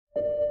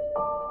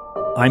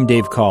I'm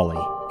Dave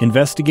Cawley,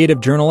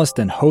 investigative journalist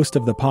and host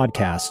of the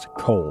podcast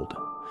Cold.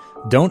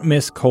 Don't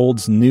miss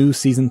Cold's new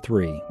Season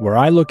 3, where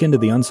I look into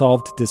the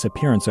unsolved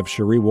disappearance of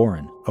Sheree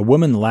Warren, a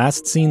woman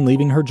last seen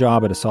leaving her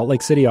job at a Salt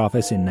Lake City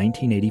office in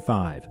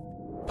 1985.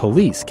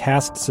 Police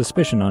cast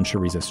suspicion on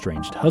Sheree's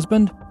estranged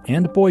husband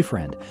and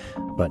boyfriend,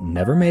 but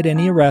never made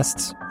any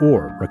arrests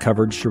or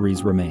recovered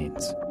Sheree's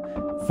remains.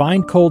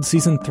 Find Cold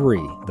Season 3,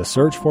 The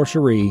Search for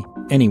Sheree,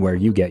 anywhere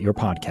you get your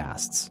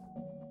podcasts.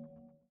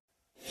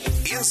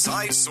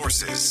 Inside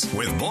Sources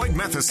with Boyd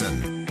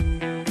Matheson.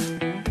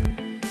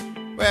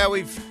 Well,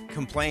 we've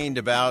complained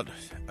about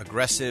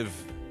aggressive,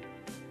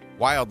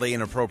 wildly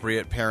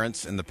inappropriate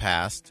parents in the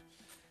past,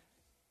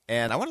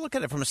 and I want to look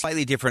at it from a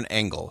slightly different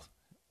angle.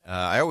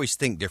 I always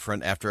think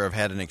different after I've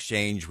had an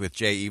exchange with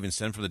Jay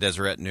Evenson from the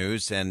Deseret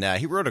News, and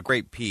he wrote a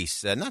great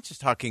piece, not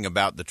just talking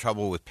about the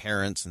trouble with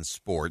parents and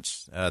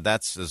sports.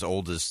 That's as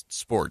old as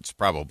sports,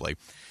 probably.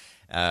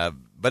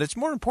 But it's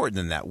more important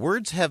than that.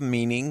 Words have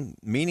meaning.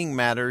 Meaning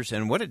matters,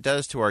 and what it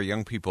does to our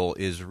young people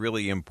is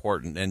really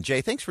important. And,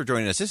 Jay, thanks for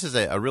joining us. This is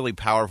a really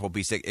powerful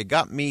piece. It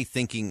got me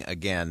thinking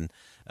again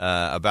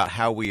about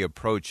how we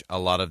approach a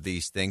lot of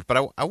these things.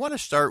 But I want to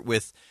start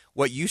with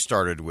what you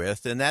started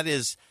with, and that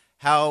is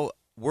how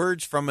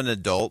words from an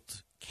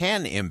adult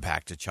can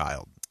impact a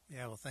child.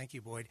 Yeah, well, thank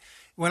you, Boyd.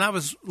 When I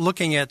was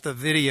looking at the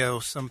video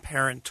some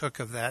parent took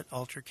of that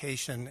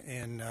altercation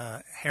in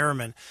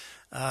Harriman,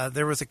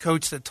 there was a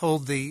coach that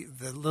told the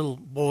little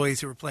boys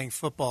who were playing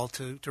football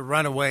to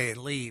run away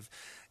and leave.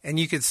 And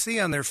you could see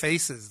on their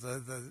faces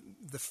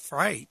the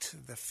fright,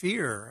 the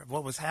fear of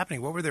what was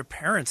happening. What were their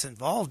parents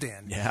involved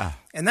in? Yeah.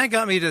 And that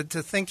got me to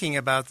thinking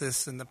about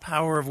this and the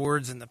power of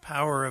words and the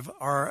power of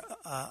our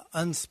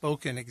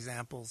unspoken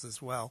examples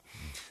as well.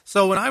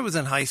 So when I was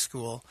in high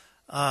school,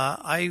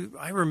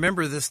 I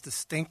remember this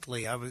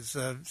distinctly. I was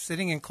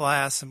sitting in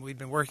class, and we'd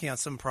been working on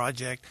some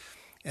project,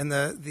 and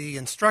the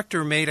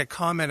instructor made a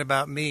comment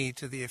about me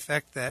to the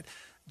effect that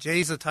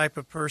Jay's the type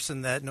of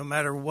person that no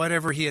matter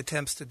whatever he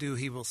attempts to do,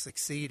 he will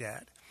succeed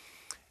at.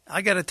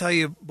 I got to tell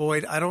you,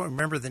 Boyd, I don't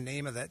remember the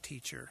name of that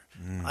teacher.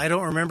 I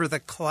don't remember the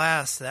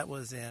class that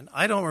was in.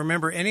 I don't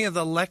remember any of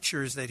the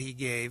lectures that he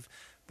gave,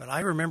 but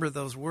I remember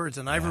those words,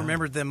 and I've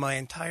remembered them my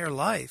entire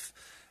life.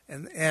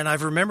 And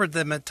I've remembered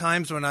them at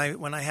times when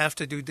I have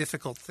to do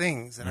difficult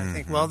things. And I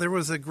think, well, there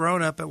was a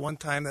grown-up at one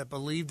time that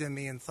believed in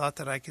me and thought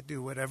that I could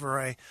do whatever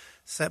I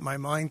set my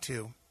mind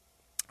to.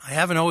 I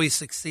haven't always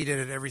succeeded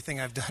at everything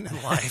I've done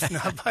in life,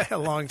 not by a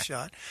long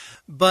shot.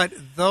 But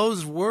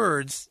those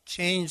words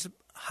changed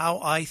how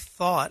I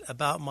thought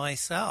about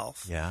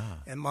myself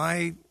and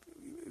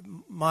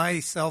my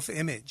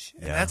self-image.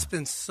 And that's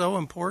been so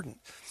important.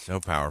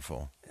 So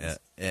powerful.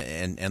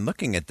 And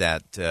looking at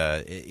that,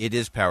 it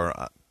is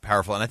powerful.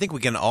 And I think we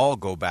can all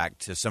go back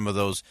to some of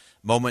those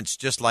moments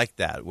just like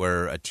that,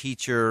 where a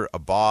teacher, a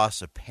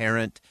boss, a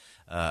parent,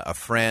 a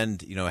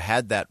friend,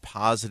 had that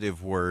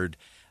positive word.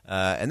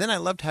 And then I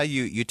loved how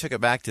you took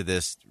it back to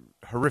this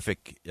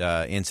horrific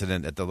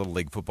incident at the Little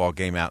League football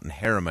game out in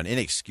Harriman,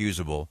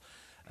 inexcusable,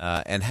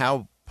 and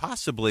how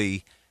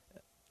possibly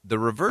the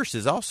reverse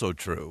is also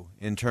true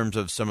in terms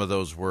of some of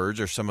those words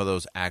or some of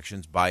those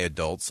actions by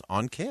adults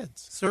on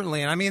kids.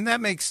 Certainly. And I mean,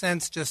 that makes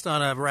sense just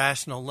on a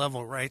rational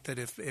level, right? That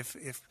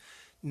if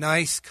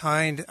nice,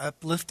 kind,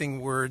 uplifting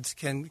words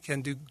can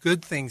do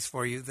good things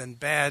for you, then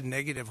bad,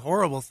 negative,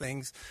 horrible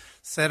things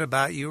said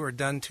about you or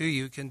done to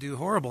you can do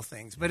horrible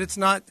things. But it's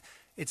not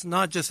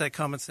just that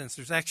common sense.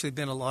 There's actually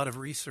been a lot of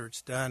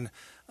research done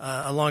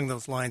along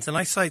those lines. And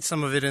I cite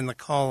some of it in the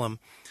column.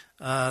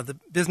 The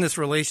Business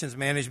Relations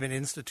Management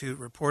Institute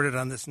reported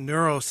on this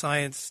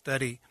neuroscience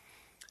study,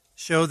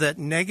 showed that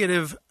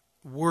negative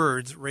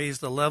words raise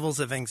the levels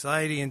of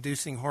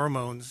anxiety-inducing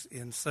hormones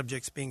in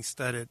subjects being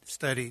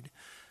studied,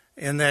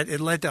 and that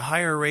it led to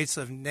higher rates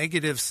of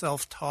negative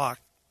self-talk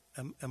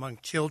among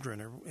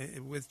children or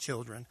with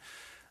children.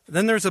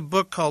 Then there's a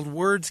book called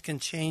Words Can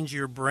Change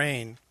Your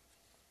Brain,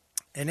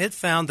 and it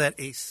found that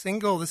this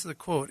is a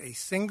quote, a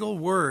single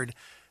word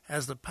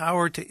has the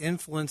power to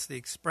influence the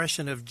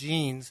expression of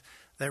genes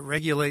that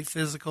regulate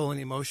physical and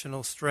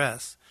emotional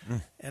stress,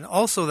 and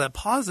also that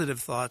positive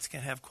thoughts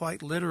can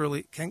quite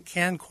literally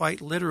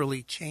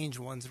change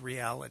one's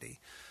reality.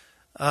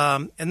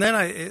 And then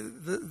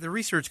the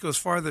research goes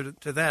farther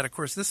to that. Of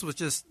course, this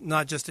was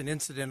not just an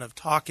incident of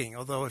talking,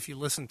 although if you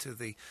listen to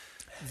the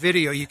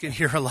video, you can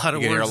hear a lot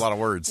of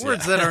words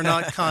that are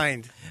not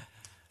kind.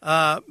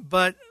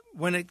 But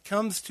when it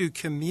comes to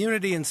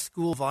community and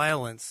school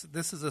violence,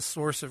 this is a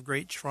source of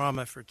great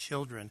trauma for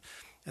children.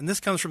 And this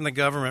comes from the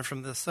government,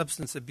 from the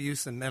Substance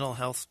Abuse and Mental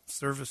Health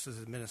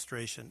Services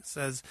Administration. It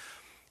says,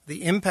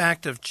 the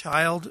impact of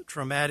child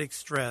traumatic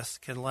stress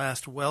can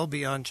last well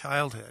beyond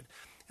childhood.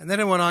 And then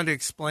it went on to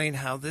explain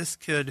how this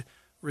could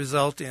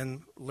result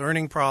in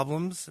learning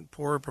problems and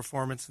poorer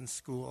performance in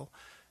school,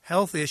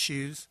 health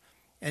issues,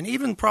 and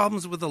even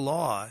problems with the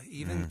law,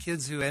 even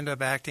kids who end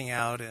up acting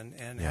out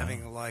and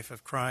having a life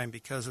of crime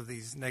because of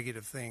these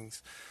negative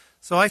things.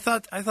 So I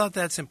thought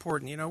that's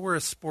important. We're a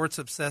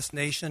sports-obsessed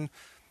nation.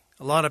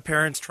 A lot of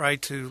parents try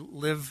to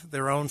live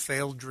their own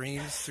failed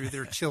dreams through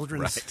their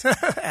children's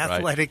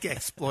athletic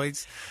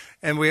exploits.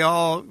 And we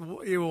all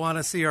want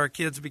to see our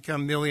kids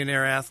become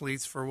millionaire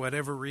athletes for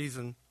whatever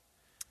reason.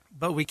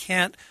 But we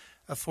can't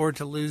afford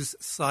to lose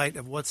sight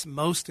of what's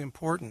most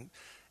important,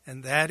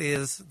 and that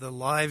is the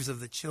lives of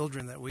the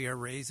children that we are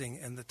raising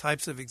and the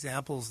types of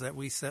examples that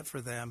we set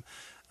for them.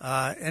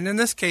 And in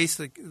this case,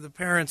 the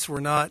parents were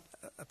not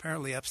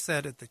apparently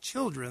upset at the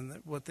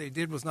children. What they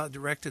did was not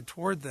directed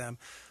toward them,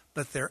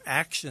 but their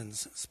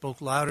actions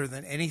spoke louder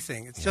than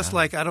anything. It's just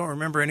like I don't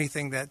remember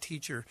anything that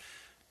teacher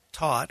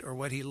taught or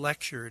what he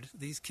lectured.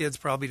 These kids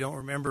probably don't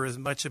remember as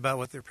much about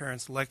what their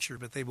parents lectured,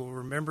 but they will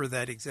remember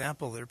that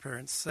example their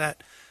parents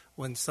set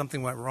when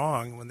something went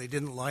wrong, when they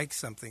didn't like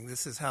something.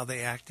 This is how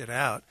they acted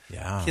out.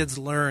 Yeah. Kids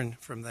learn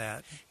from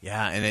that.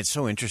 Yeah, and it's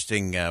so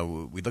interesting.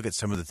 We look at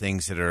some of the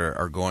things that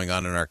are going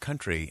on in our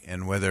country,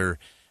 and whether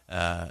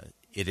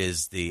it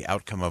is the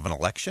outcome of an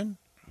election,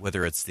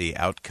 whether it's the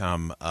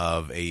outcome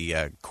of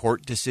a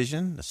court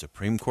decision, a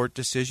Supreme Court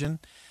decision,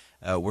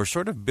 we're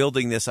sort of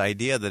building this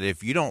idea that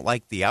if you don't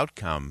like the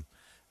outcome,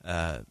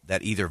 that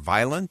either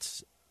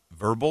violence,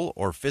 verbal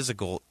or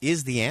physical,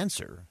 is the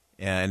answer.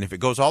 And if it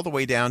goes all the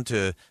way down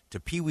to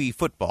Pee-wee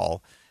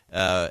football,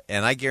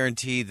 and I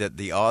guarantee that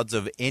the odds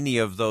of any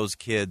of those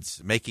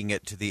kids making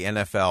it to the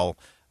NFL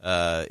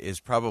is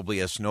probably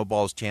a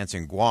snowball's chance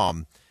in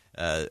Guam,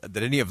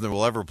 that any of them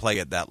will ever play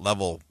at that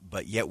level,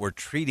 but yet we're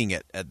treating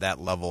it at that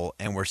level,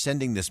 and we're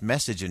sending this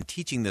message and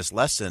teaching this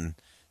lesson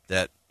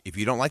that if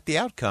you don't like the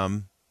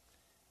outcome,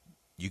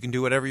 you can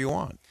do whatever you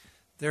want.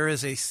 There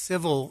is a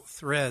civil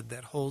thread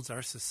that holds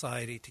our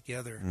society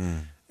together.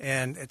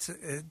 And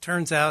it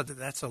turns out that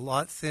that's a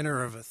lot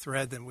thinner of a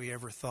thread than we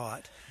ever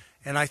thought.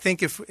 And I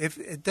think if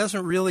it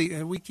doesn't really,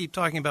 and we keep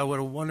talking about what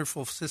a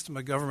wonderful system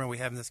of government we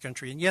have in this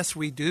country, and yes,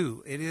 we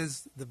do. It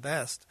is the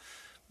best.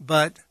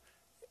 But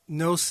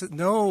no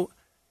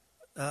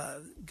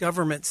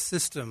government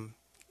system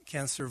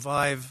can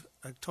survive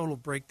a total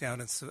breakdown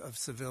of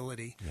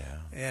civility. Yeah.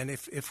 And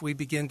if we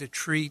begin to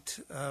treat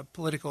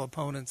political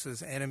opponents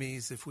as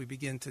enemies, if we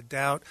begin to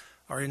doubt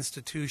our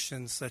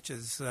institutions such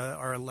as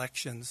our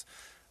elections,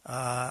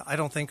 I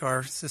don't think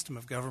our system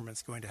of government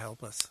is going to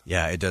help us.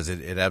 Yeah, it does.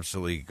 It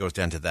absolutely goes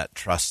down to that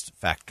trust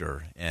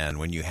factor. And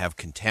when you have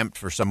contempt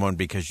for someone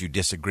because you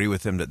disagree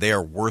with them, that they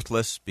are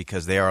worthless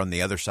because they are on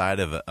the other side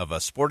of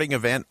a sporting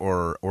event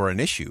or an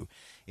issue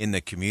in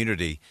the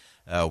community,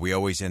 we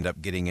always end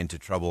up getting into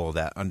trouble.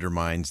 That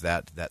undermines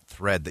that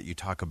thread that you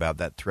talk about,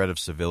 that thread of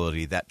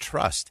civility, that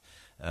trust.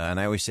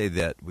 And I always say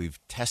that we've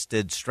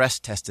stress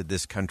tested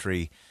this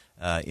country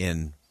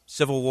in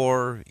civil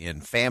war,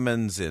 in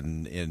famines,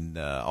 in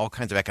all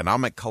kinds of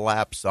economic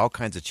collapse, all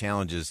kinds of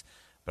challenges.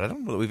 But I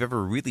don't know that we've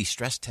ever really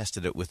stress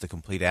tested it with the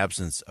complete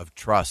absence of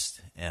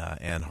trust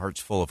and hearts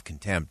full of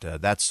contempt.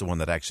 That's the one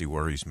that actually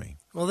worries me.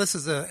 Well, this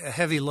is a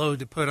heavy load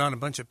to put on a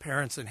bunch of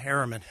parents in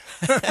Harriman.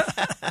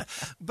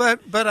 But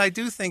I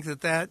do think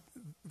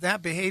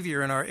that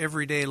behavior in our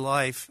everyday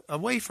life,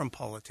 away from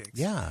politics,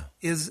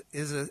 is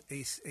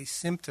a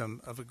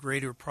symptom of a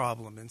greater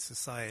problem in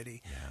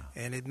society.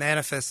 Yeah. And it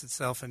manifests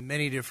itself in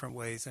many different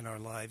ways in our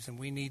lives. And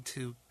we need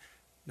to,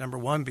 number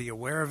one, be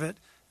aware of it.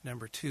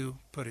 Number two,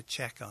 put a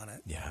check on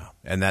it. Yeah,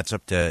 and that's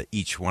up to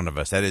each one of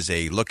us. That is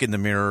a look in the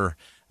mirror,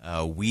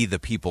 we the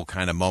people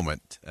kind of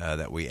moment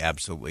that we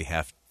absolutely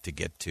have to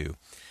get to.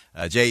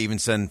 Jay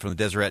Evenson from the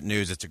Deseret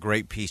News. It's a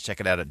great piece.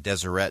 Check it out at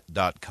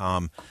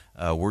Deseret.com.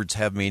 Words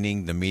have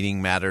meaning. The meaning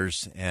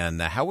matters.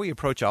 And how we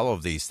approach all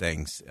of these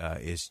things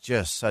is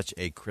just such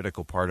a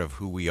critical part of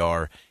who we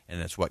are,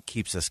 and it's what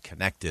keeps us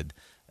connected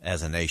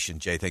as a nation.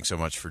 Jay, thanks so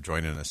much for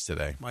joining us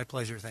today. My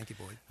pleasure. Thank you,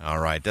 Boyd. All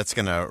right. That's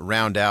going to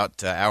round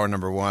out hour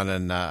number one.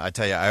 And I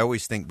tell you, I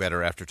always think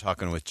better after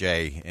talking with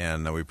Jay.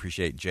 And we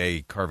appreciate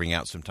Jay carving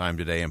out some time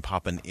today and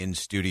popping in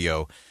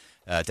studio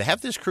to have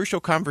this crucial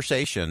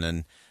conversation.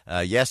 And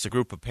yes, a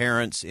group of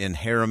parents in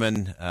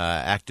Harriman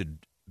acted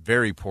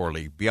very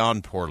poorly,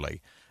 beyond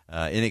poorly,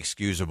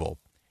 inexcusable.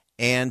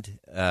 And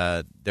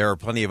there are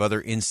plenty of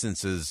other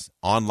instances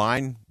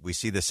online. We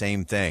see the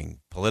same thing.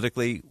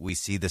 Politically, we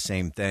see the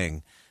same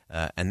thing.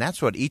 And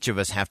that's what each of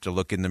us have to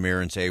look in the mirror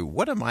and say,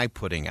 what am I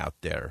putting out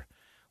there?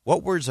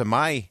 What words am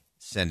I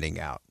sending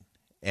out?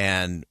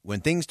 And when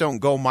things don't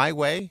go my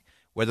way,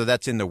 whether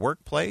that's in the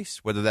workplace,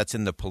 whether that's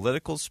in the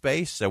political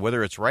space,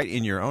 whether it's right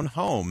in your own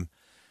home,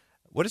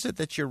 what is it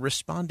that you're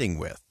responding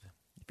with?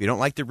 If you don't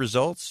like the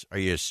results, are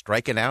you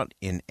striking out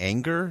in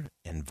anger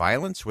and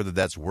violence, whether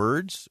that's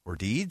words or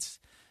deeds?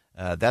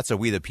 That's a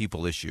we the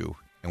people issue,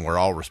 and we're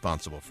all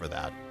responsible for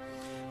that.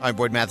 I'm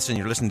Boyd Matheson.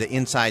 You're listening to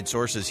Inside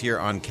Sources here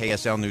on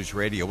KSL News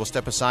Radio. We'll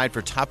step aside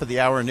for top of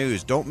the hour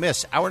news. Don't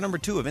miss hour number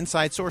 2 of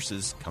Inside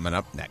Sources coming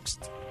up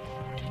next.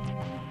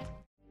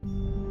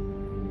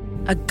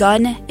 A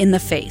gun in the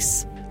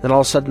face. Then all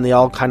of a sudden they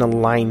all kind of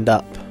lined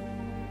up.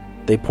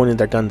 They pointed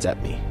their guns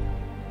at me.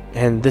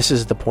 And this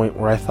is the point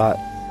where I thought,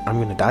 I'm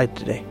going to die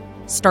today.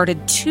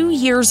 Started 2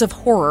 years of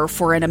horror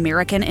for an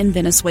American in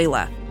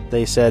Venezuela.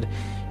 They said,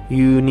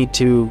 you need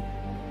to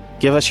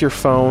give us your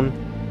phone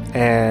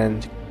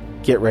and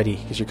get ready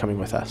because you're coming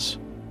with us.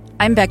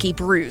 I'm Becky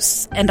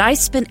Bruce, and I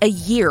spent a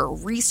year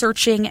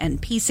researching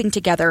and piecing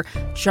together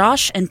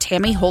Josh and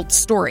Tammy Holt's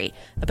story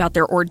about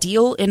their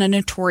ordeal in a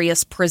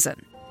notorious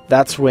prison.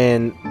 That's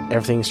when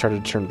everything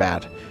started to turn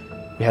bad.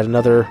 We had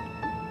another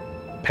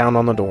pound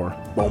on the door.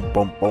 Boom,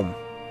 boom, boom.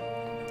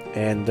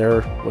 And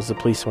there was the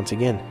police once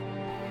again.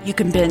 You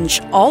can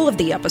binge all of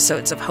the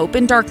episodes of Hope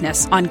and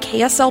Darkness on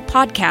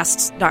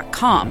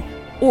KSLPodcasts.com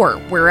or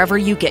wherever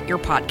you get your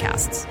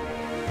podcasts.